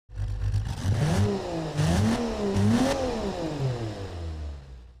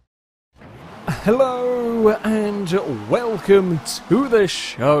Hello and welcome to the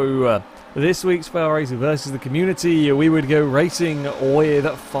show. This week's FailRace versus the community, we would go racing with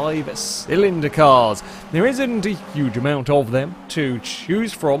 5-cylinder cars. There isn't a huge amount of them to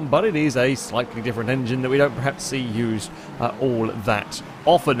choose from, but it is a slightly different engine that we don't perhaps see used all that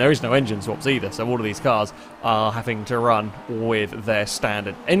often. There is no engine swaps either, so all of these cars are having to run with their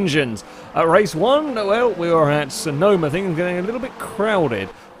standard engines. Race 1, well, we were at Sonoma. Things getting a little bit crowded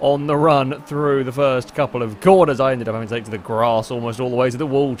on the run through the first couple of corners. I ended up having to take to the grass almost all the way to the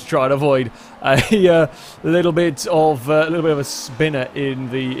wall to try and avoid a little bit of a spinner in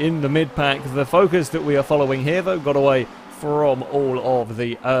the mid pack. The Focus that we are following here, though, got away from all of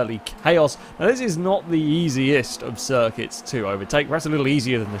the early chaos. Now, this is not the easiest of circuits to overtake. Perhaps a little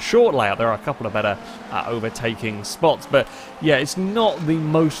easier than the short layout. There are a couple of better overtaking spots, but yeah, it's not the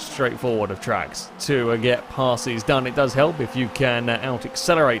most straightforward of tracks to get passes done. It does help if you can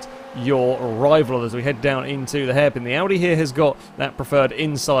out-accelerate your rival as we head down into the hairpin. The Audi here has got that preferred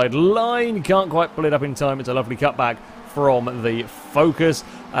inside line. Can't quite pull it up in time. It's a lovely cutback from the Focus,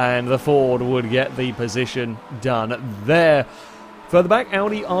 and the Ford would get the position done there. Further back,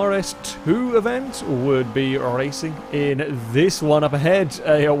 Audi RS2 event would be racing in this one. Up ahead,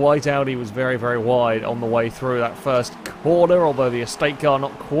 a white Audi was very, very wide on the way through that first corner, although the estate car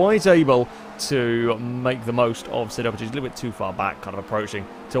not quite able to make the most of Sid, which is a little bit too far back, kind of approaching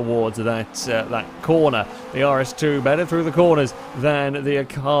towards that corner. The RS2 better through the corners than the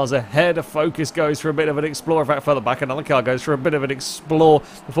cars ahead. A Focus goes for a bit of an explore. In fact, further back, another car goes for a bit of an explore.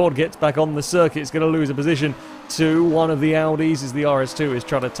 The Ford gets back on the circuit. It's going to lose a position to one of the Audis as the RS2 is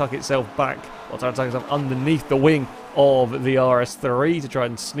trying to tuck itself back, or trying to tuck itself underneath the wing of the RS3 to try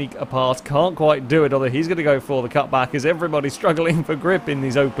and sneak apart. Can't quite do it, although he's going to go for the cutback as everybody's struggling for grip in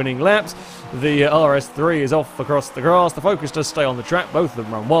these opening laps. The RS3 is off across the grass. The Focus does stay on the track. Both of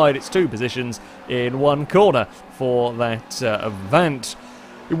them run wide. It's two positions in one corner for that event.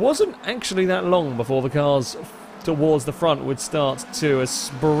 It wasn't actually that long before the cars towards the front would start to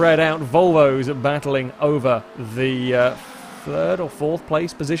spread out. Volvos battling over the third or fourth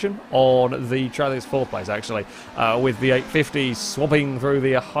place position on the track. It's fourth place actually, with the 850s swapping through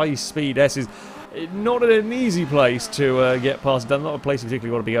the high-speed S's. Not an easy place to get past done. Not a place you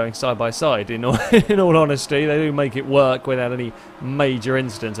particularly want to be going side by side, in all honesty. They do make it work without any major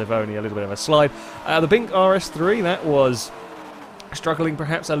incidents, if only a little bit of a slide. The pink RS3, that was struggling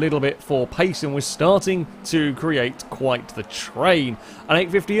perhaps a little bit for pace and was starting to create quite the train. An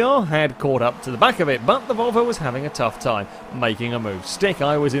 850R had caught up to the back of it, but the Volvo was having a tough time making a move. Stick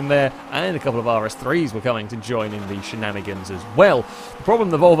Eye was in there, and a couple of RS3s were coming to join in the shenanigans as well. The problem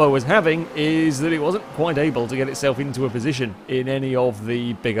the Volvo was having is that it wasn't quite able to get itself into a position in any of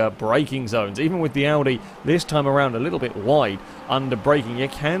the bigger braking zones. Even with the Audi this time around a little bit wide under braking, you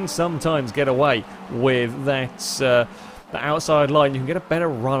can sometimes get away with that the outside line. You can get a better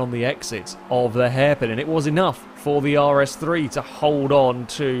run on the exit of the hairpin, and it was enough for the RS3 to hold on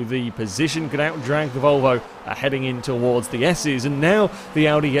to the position, could out-drag the Volvo heading in towards the S's, and now the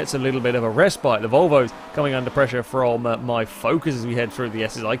Audi gets a little bit of a respite. The Volvo's coming under pressure from my Focus as we head through the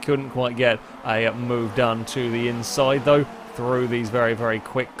S's. I couldn't quite get a move done to the inside, though, through these very, very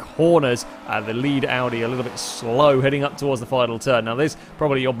quick corners. The lead Audi a little bit slow heading up towards the final turn. Now this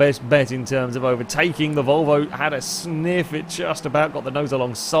probably your best bet in terms of overtaking. The Volvo had a sniff. It just about got the nose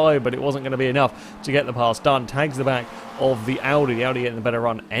alongside, but it wasn't going to be enough to get the pass done. Tags the back of the Audi. The Audi getting the better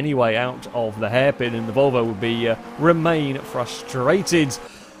run anyway out of the hairpin, and the Volvo would be remain frustrated.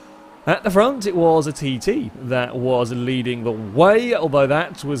 At the front, it was a TT that was leading the way, although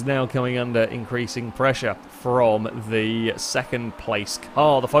that was now coming under increasing pressure from the second place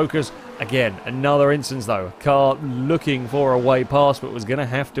car. The Focus, again, another instance though, a car looking for a way past but was going to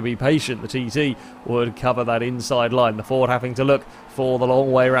have to be patient. The TT would cover that inside line, the Ford having to look for the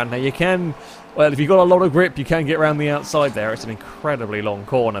long way around. Now you can, well, if you've got a lot of grip, you can get around the outside there. It's an incredibly long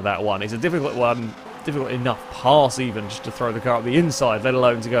corner, that one. It's a difficult one. Difficult enough pass even just to throw the car up the inside, let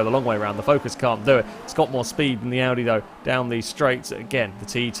alone to go the long way around. The Focus can't do it. It's got more speed than the Audi though down these straights. Again,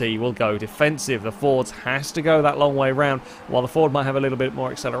 the TT will go defensive. The Ford has to go that long way around. While the Ford might have a little bit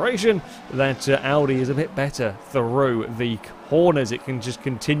more acceleration, that Audi is a bit better through the corners. It can just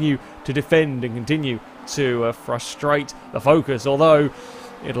continue to defend and continue to frustrate the Focus, although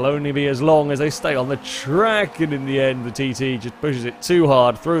it'll only be as long as they stay on the track, and in the end the TT just pushes it too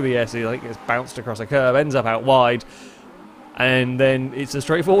hard through the SE. I think it's bounced across a curb, ends up out wide. and then it's a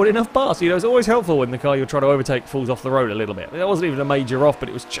straightforward enough pass. You know, it's always helpful when the car you're trying to overtake falls off the road a little bit. That wasn't even a major off, but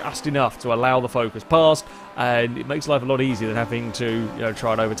it was just enough to allow the focus past, and it makes life a lot easier than having to, you know,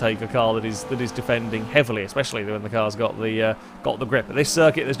 try and overtake a car that is defending heavily, especially when the car's got the grip. At this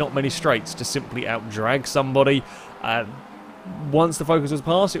circuit, there's not many straights to simply out-drag somebody. Once the focus was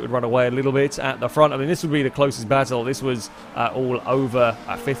passed, it would run away a little bit at the front. I mean, this would be the closest battle. This was all over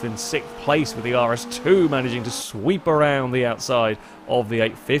 5th and 6th place, with the RS2 managing to sweep around the outside of the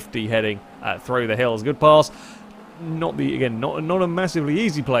 850 heading through the hills. Good pass. Not a massively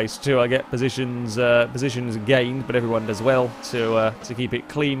easy place to get positions gained, but everyone does well to keep it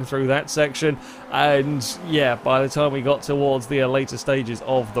clean through that section. And yeah, by the time we got towards the later stages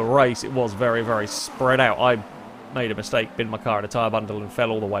of the race, it was very, very spread out. I made a mistake, binned my car in a tyre bundle and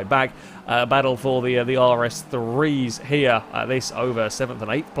fell all the way back. Battle for the RS3s here, this over 7th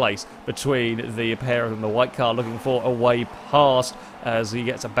and 8th place between the pair of them. The white car looking for a way past as he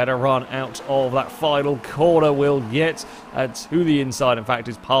gets a better run out of that final corner. Will get to the inside. In fact,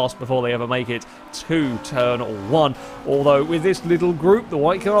 is passed before they ever make it to turn 1. Although with this little group, the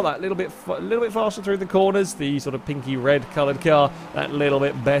white car that little bit faster through the corners, the sort of pinky red coloured car that little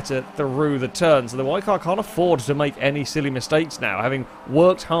bit better through the turns. So the white car can't afford to make any silly mistakes now, having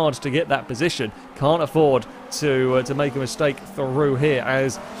worked hard to get that position. Can't afford to make a mistake through here,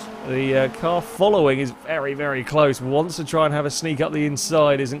 as the car following is very, very close. Wants to try and have a sneak up the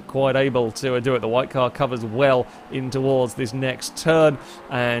inside, isn't quite able to do it. The white car covers well in towards this next turn,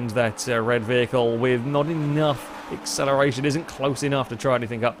 and that red vehicle with not enough acceleration isn't close enough to try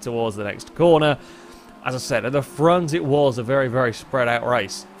anything up towards the next corner. As I said, at the front it was a very, very spread out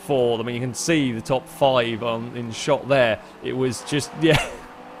race for them. I mean, you can see the top 5 in shot there. It was just, yeah,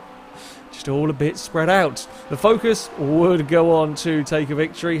 just all a bit spread out. The Focus would go on to take a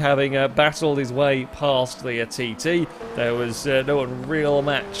victory, having battled his way past the TT. There was no real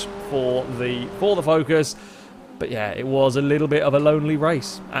match for the Focus, but yeah, it was a little bit of a lonely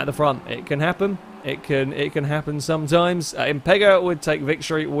race at the front. It can happen. It can happen sometimes. Impega would take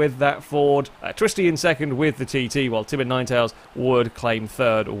victory with that Ford. Twisty in second with the TT, while Tim and Ninetails would claim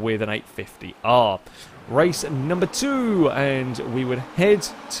third with an 850R. Race number 2, and we would head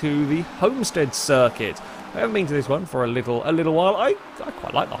to the Homestead circuit. I haven't been to this one for a little while. I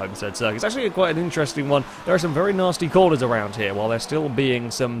quite like the Homestead circuit. It's actually quite an interesting one. There are some very nasty corners around here, while there still being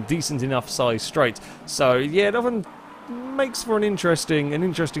some decent enough size straights. So yeah, it often makes for an interesting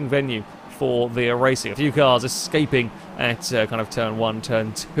venue for the racing. A few cars escaping at kind of turn 1,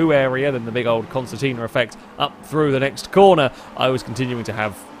 turn 2 area, then the big old concertina effect up through the next corner. I was continuing to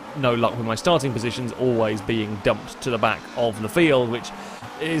have no luck with my starting positions, always being dumped to the back of the field, which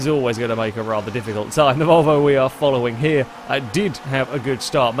is always going to make a rather difficult time. The Volvo we are following here did have a good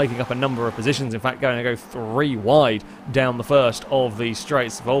start, making up a number of positions. In fact, going to go 3 wide down the first of these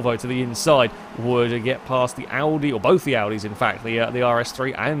straights. The Volvo to the inside would get past the Audi, or both the Audis in fact, the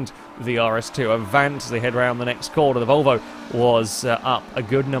RS3 and the RS2. Avant as they head around the next corner. The Volvo was up a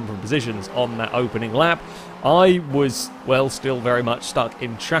good number of positions on that opening lap. I was, well, still very much stuck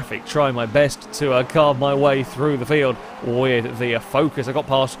in traffic, trying my best to carve my way through the field with the Focus. I got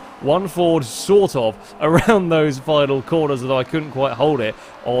past one Ford, sort of, around those final corners that I couldn't quite hold it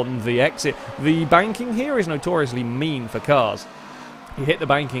on the exit. The banking here is notoriously mean for cars. You hit the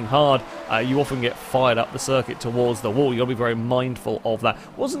banking hard, you often get fired up the circuit towards the wall. You've got to be very mindful of that.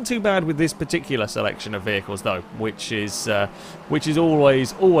 Wasn't too bad with this particular selection of vehicles though, which is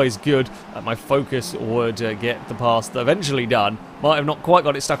always good. My Focus would get the pass eventually done. Might have not quite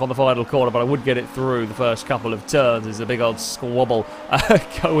got it stuck on the final corner, but I would get it through the first couple of turns. There's a big old squabble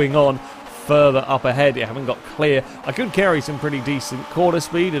going on further up ahead. I haven't got clear. I could carry some pretty decent corner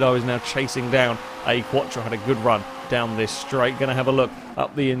speed, and I was now chasing down a Quattro. Had a good run down this straight. Going to have a look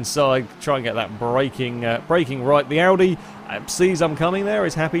up the inside, try and get that braking right. The Audi sees I'm coming there,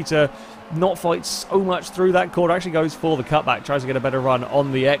 is happy to not fight so much through that corner. Actually goes for the cutback, tries to get a better run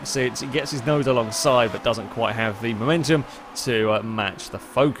on the exits. He gets his nose alongside, but doesn't quite have the momentum to match the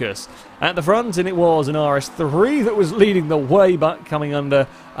Focus. At the front, and it was an RS3 that was leading the way, but coming under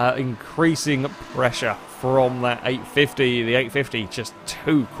increasing pressure from that 850. The 850 just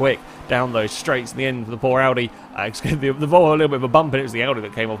too quick down those straights. In the end, for the poor Audi, the Volvo a little bit of a bump, and it was the Audi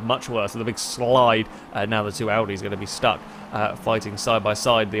that came off much worse. So the big slide. Now the two Audis are going to be stuck fighting side by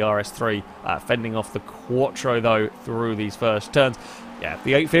side. The RS3 fending off the Quattro though through these first turns. Yeah,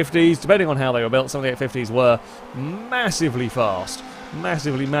 the 850s, depending on how they were built, some of the 850s were massively fast.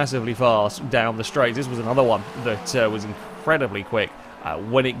 Massively fast down the straights. This was another one that was incredibly quick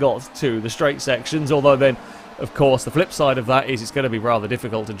when it got to the straight sections, although then Of course, the flip side of that is it's going to be rather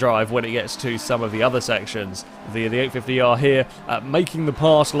difficult to drive when it gets to some of the other sections. The 850R here making the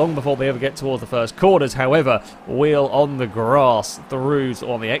pass long before they ever get towards the first corners. However, wheel on the grass through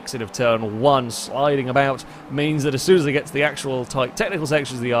on the exit of turn 1, sliding about, means that as soon as they get to the actual tight technical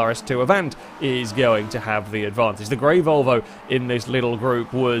sections of the RS2, Avant is going to have the advantage. The grey Volvo in this little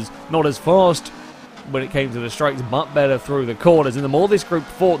group was not as fast when it came to the straights, but better through the corners, and the more this group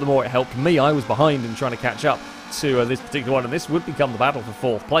fought, the more it helped me. I was behind and trying to catch up to this particular one, and this would become the battle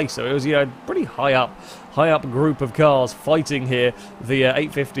for 4th place, so it was pretty high up group of cars fighting here. The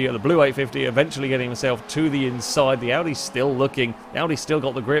 850, or the blue 850, eventually getting himself to the inside. The Audi's still looking, the Audi's still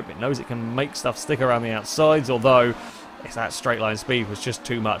got the grip, it knows it can make stuff stick around the outsides, although that straight line speed was just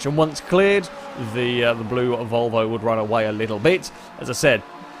too much, and once cleared, the blue Volvo would run away a little bit. As I said,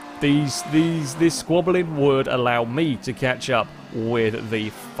 this squabbling would allow me to catch up with the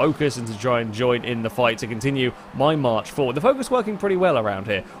Focus and to try and join in the fight to continue my march forward. The Focus working pretty well around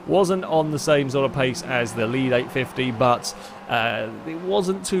here. Wasn't on the same sort of pace as the lead 850, but it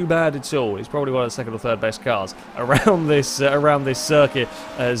wasn't too bad at all. It's probably one of the second or third best cars around this circuit,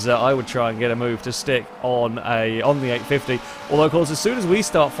 as I would try and get a move to stick on the 850. Although, of course, as soon as we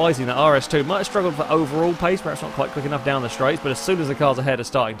start fighting, the RS2 might have struggled for overall pace, perhaps not quite quick enough down the straights, but as soon as the cars ahead are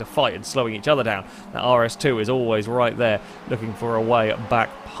starting to fight and slowing each other down, the RS2 is always right there looking for a way back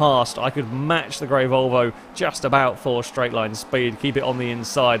past. I could match the grey Volvo just about for straight line speed, keep it on the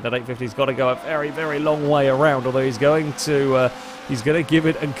inside. That 850's got to go a very, very long way around, although he's going to give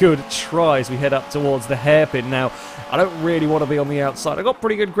it a good try as we head up towards the hairpin. Now, I don't really want to be on the outside. I got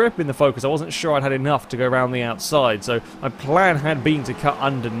pretty good grip in the Focus. I wasn't sure I'd had enough to go around the outside, so my plan had been to cut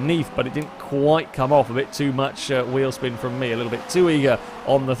underneath, but it didn't quite come off. A bit too much wheel spin from me, a little bit too eager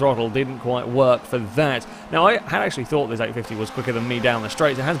on the throttle, didn't quite work for that. Now, I had actually thought this 850 was quicker than me down the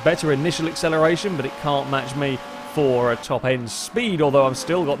straight. It has better initial acceleration, but it can't match me for a top-end speed, although I've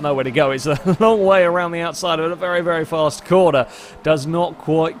still got nowhere to go. It's a long way around the outside of a very, very fast corner. Does not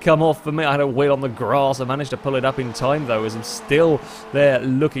quite come off for me. I had a wheel on the grass. I managed to pull it up in time, though, as I'm still there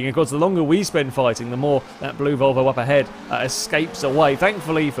looking. Of course, the longer we spend fighting, the more that blue Volvo up ahead escapes away.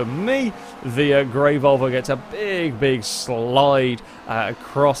 Thankfully for me, the grey Volvo gets a big, big slide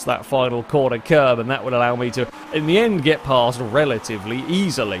across that final corner curb, and that would allow me to, in the end, get past relatively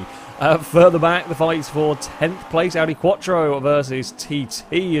easily. Further back, the fight's for 10th place. Audi Quattro versus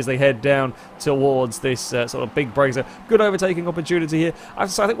TT as they head down towards this sort of big break. So good overtaking opportunity here. I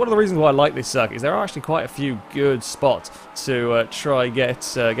think one of the reasons why I like this circuit is there are actually quite a few good spots to try get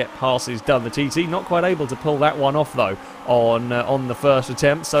passes done. The TT not quite able to pull that one off though on the first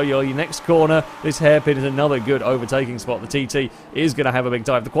attempt. So your next corner, this hairpin is another good overtaking spot. The TT is going to have a big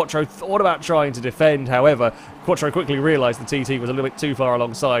time. The Quattro thought about trying to defend, however, Quattro quickly realised the TT was a little bit too far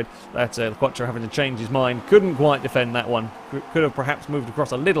alongside. That the Quattro having to change his mind, couldn't quite defend that one. Could have perhaps moved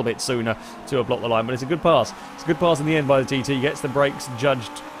across a little bit sooner to have blocked the line, but it's a good pass. It's a good pass in the end by the TT. Gets the brakes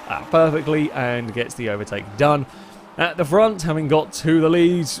judged perfectly and gets the overtake done. At the front, having got to the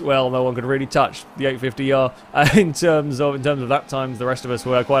leads, well, no one could really touch the 850R in terms of lap times. The rest of us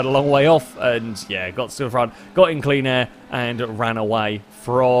were quite a long way off, and yeah, got to the front, got in clean air, and ran away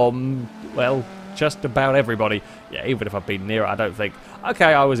from, well, just about everybody. Yeah, even if I've been near it, I don't think.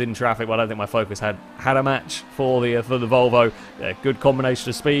 Okay, I was in traffic, but I don't think my Focus had a match for the Volvo. Yeah, good combination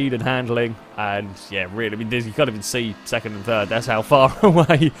of speed and handling, and yeah, really, I mean, you can't even see second and third. That's how far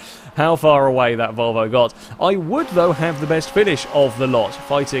away that Volvo got. I would though have the best finish of the lot,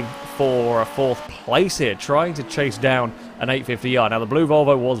 fighting for a 4th place here, trying to chase down an 850R. Now the blue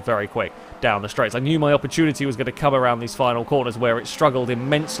Volvo was very quick down the straights. I knew my opportunity was going to come around these final corners where it struggled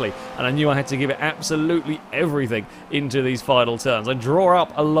immensely, and I knew I had to give it absolutely everything into these final turns. I draw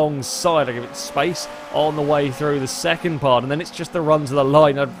up alongside, I give it space on the way through the second part, and then it's just the run to the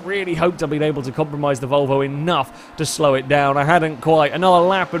line. I'd really hoped I'd been able to compromise the Volvo enough to slow it down. I hadn't quite. Another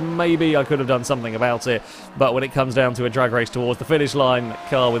lap and maybe I could have done something about it, but when it comes down to a drag race towards the finish line, that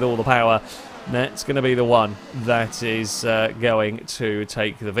car with all the power, that's going to be the one that is going to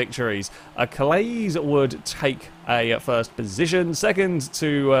take the victories. Calais would take a first position, second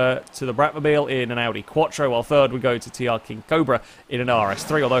to the Bratmobile in an Audi Quattro, while third would go to TR King Cobra in an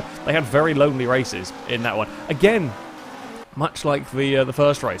RS3, although they had very lonely races in that one. Again, much like the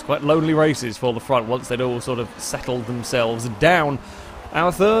first race, quite lonely races for the front once they'd all sort of settled themselves down.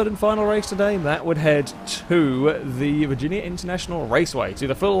 Our third and final race today, that would head to the Virginia International Raceway, to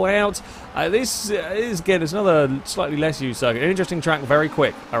the full layout. This is, again, it's another slightly less used circuit. An interesting track, very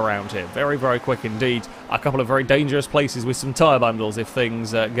quick around here. Very, very quick indeed. A couple of very dangerous places with some tyre bundles if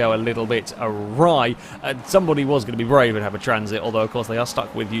things go a little bit awry. Somebody was going to be brave and have a transit, although, of course, they are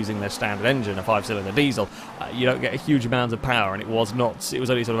stuck with using their standard engine, a 5-cylinder diesel. You don't get a huge amount of power, and it was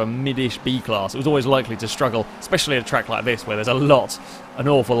only sort of a mid-ish B-class. It was always likely to struggle, especially at a track like this, where there's an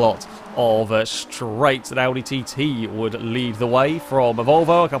awful lot of straights. That Audi TT would lead the way from a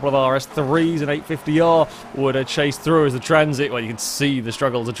Volvo. A couple of RS3s and 850R would chase through as the Transit. Well, you can see the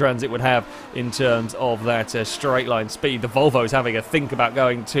struggles the Transit would have in terms of that straight line speed. The Volvo's having a think about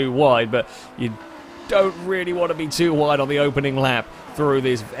going too wide, but you don't really want to be too wide on the opening lap through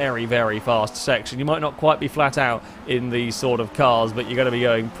this very, very fast section. You might not quite be flat out in these sort of cars, but you're going to be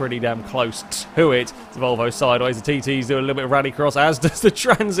going pretty damn close to it. The Volvo sideways, the TT's doing a little bit of rallycross, as does the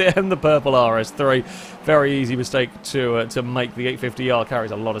Transit and the purple RS3. Very easy mistake to make. The 850R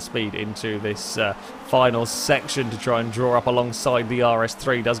carries a lot of speed into this final section to try and draw up alongside the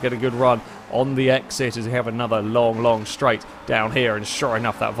RS3. Does get a good run on the exit as we have another long, long straight down here, and sure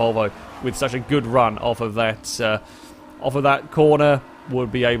enough, that Volvo with such a good run off of that corner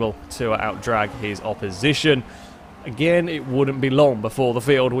would be able to outdrag his opposition. Again, it wouldn't be long before the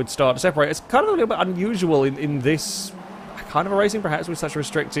field would start to separate. It's kind of a little bit unusual in this kind of a racing, perhaps with such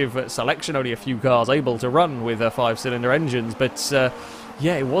restrictive selection. Only a few cars able to run with 5-cylinder engines, but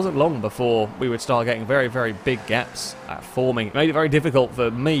yeah, it wasn't long before we would start getting very, very big gaps forming. It made it very difficult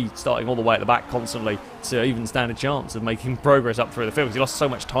for me, starting all the way at the back constantly, to even stand a chance of making progress up through the field, because he lost so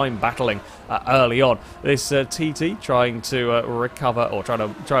much time battling early on. This TT trying to recover, or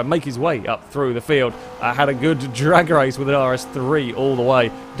try and make his way up through the field, had a good drag race with an RS3 all the way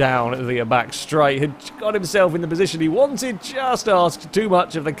down the back straight. Had got himself in the position he wanted, just asked too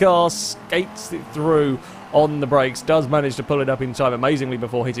much of the car, skates it through on the brakes, does manage to pull it up in time amazingly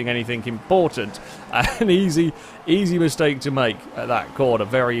before hitting anything important. An easy mistake to make at that corner,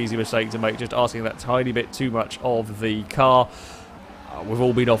 very easy mistake to make, just asking that tiny bit too much of the car. We've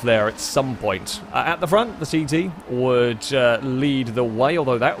all been off there at some point. At the front, the TT would lead the way,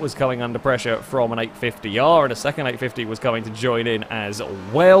 although that was coming under pressure from an 850R, and a second 850 was coming to join in as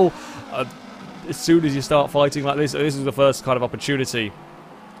well. As soon as you start fighting like this is the first kind of opportunity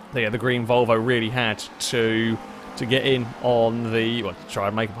the green Volvo really had to get in on the, well, to try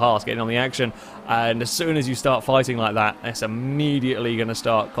and make a pass, get in on the action. And as soon as you start fighting like that, that's immediately going to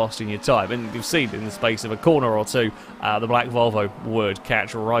start costing you time. And you've seen in the space of a corner or two, the black Volvo would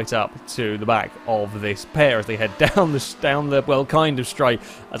catch right up to the back of this pair as they head down the well, kind of straight.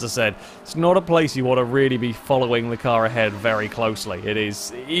 As I said, it's not a place you want to really be following the car ahead very closely. It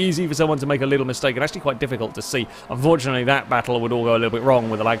is easy for someone to make a little mistake, and actually quite difficult to see. Unfortunately, that battle would all go a little bit wrong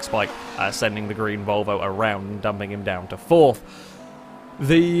with a lag spike, sending the green Volvo around and dumping him down to fourth.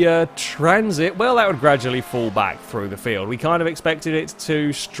 The Transit, well, that would gradually fall back through the field. We kind of expected it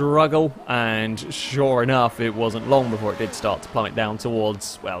to struggle, and sure enough, it wasn't long before it did start to plummet down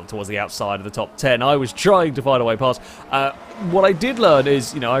towards the outside of the top 10. I was trying to find a way past. What I did learn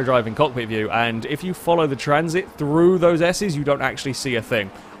is, I drive in cockpit view, and if you follow the Transit through those S's, you don't actually see a thing.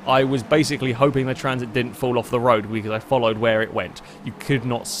 I was basically hoping the Transit didn't fall off the road because I followed where it went. You could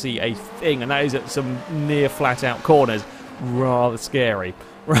not see a thing, and that is at some near flat-out corners. Rather scary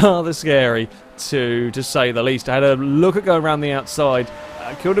to say the least. I had a look at going around the outside.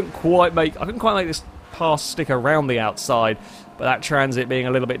 I couldn't quite make this pass stick around the outside, but that Transit being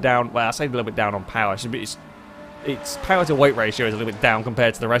a little bit down, well, I say a little bit down on power. Its power to weight ratio is a little bit down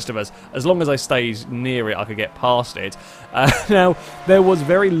compared to the rest of us. As long as I stayed near it, I could get past it. Now, there was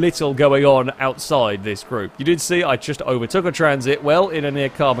very little going on outside this group. You did see I just overtook a Transit. Well, in a near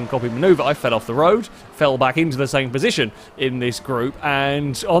carbon copy manoeuvre, I fell off the road, fell back into the same position in this group,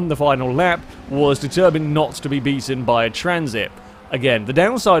 and on the final lap was determined not to be beaten by a Transit. Again, the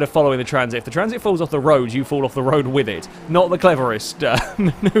downside of following the Transit, if the Transit falls off the road, you fall off the road with it. Not the cleverest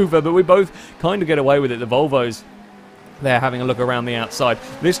manoeuvre, but we both kind of get away with it. The Volvos, they're having a look around the outside.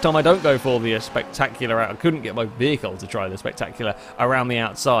 This time I don't go for the spectacular. I couldn't get my vehicle to try the spectacular around the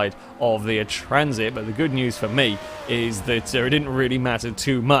outside of the Transit, but the good news for me is that it didn't really matter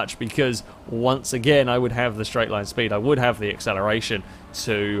too much, because once again I would have the straight line speed, I would have the acceleration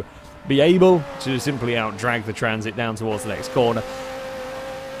to be able to simply outdrag the Transit down towards the next corner.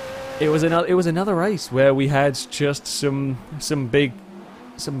 It was another race where we had just some big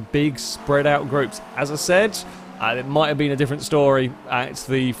spread out groups. As I said, It might have been a different story at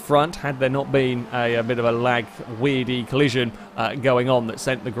the front had there not been a bit of a lag, weirdy collision going on that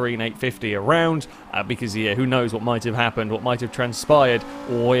sent the green 850 around, because, yeah, who knows what might have happened, what might have transpired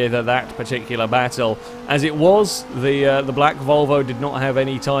with that particular battle. As it was, the black Volvo did not have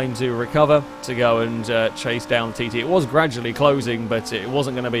any time to recover, to go and chase down TT. It was gradually closing, but it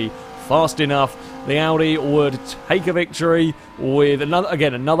wasn't going to be fast enough. The Audi would take a victory with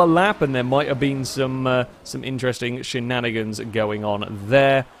another lap, and there might have been some interesting shenanigans going on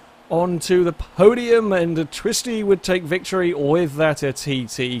there. Onto the podium, and Twisty would take victory with that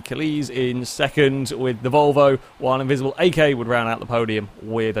TT. Khalees in second with the Volvo, while Invisible AK would round out the podium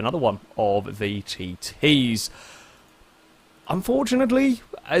with another one of the TTs. Unfortunately,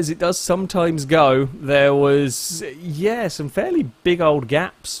 as it does sometimes go, there was, yeah, some fairly big old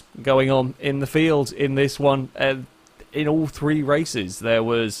gaps going on in the field in this one. In all three races, there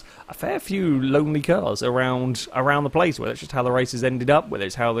was a fair few lonely cars around the place, whether it's just how the races ended up, whether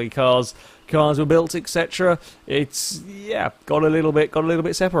it's how the cars were built, etc. It's, yeah, got a little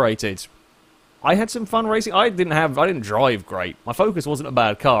bit separated. I had some fun racing. I didn't drive great. My Focus wasn't a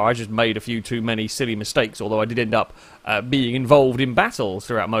bad car. I just made a few too many silly mistakes, although I did end up being involved in battles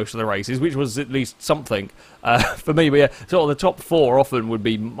throughout most of the races, which was at least something for me. But yeah, sort of the top four often would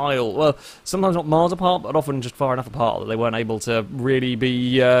be sometimes not miles apart, but often just far enough apart that they weren't able to really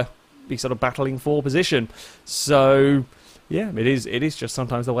be sort of battling for position. So yeah, it is just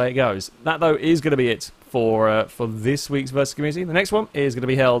sometimes the way it goes. That, though, is going to be it for this week's Versus Community. The next one is going to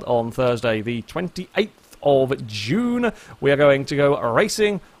be held on Thursday, the 28th of June. We are going to go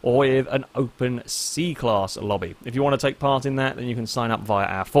racing with an open C-Class lobby. If you want to take part in that, then you can sign up via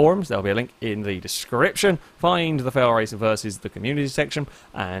our forums. There'll be a link in the description. Find the FailRace Versus the Community section,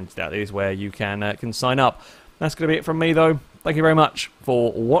 and that is where you can sign up. That's going to be it from me, though. Thank you very much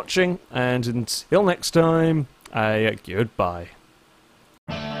for watching, and until next time, goodbye.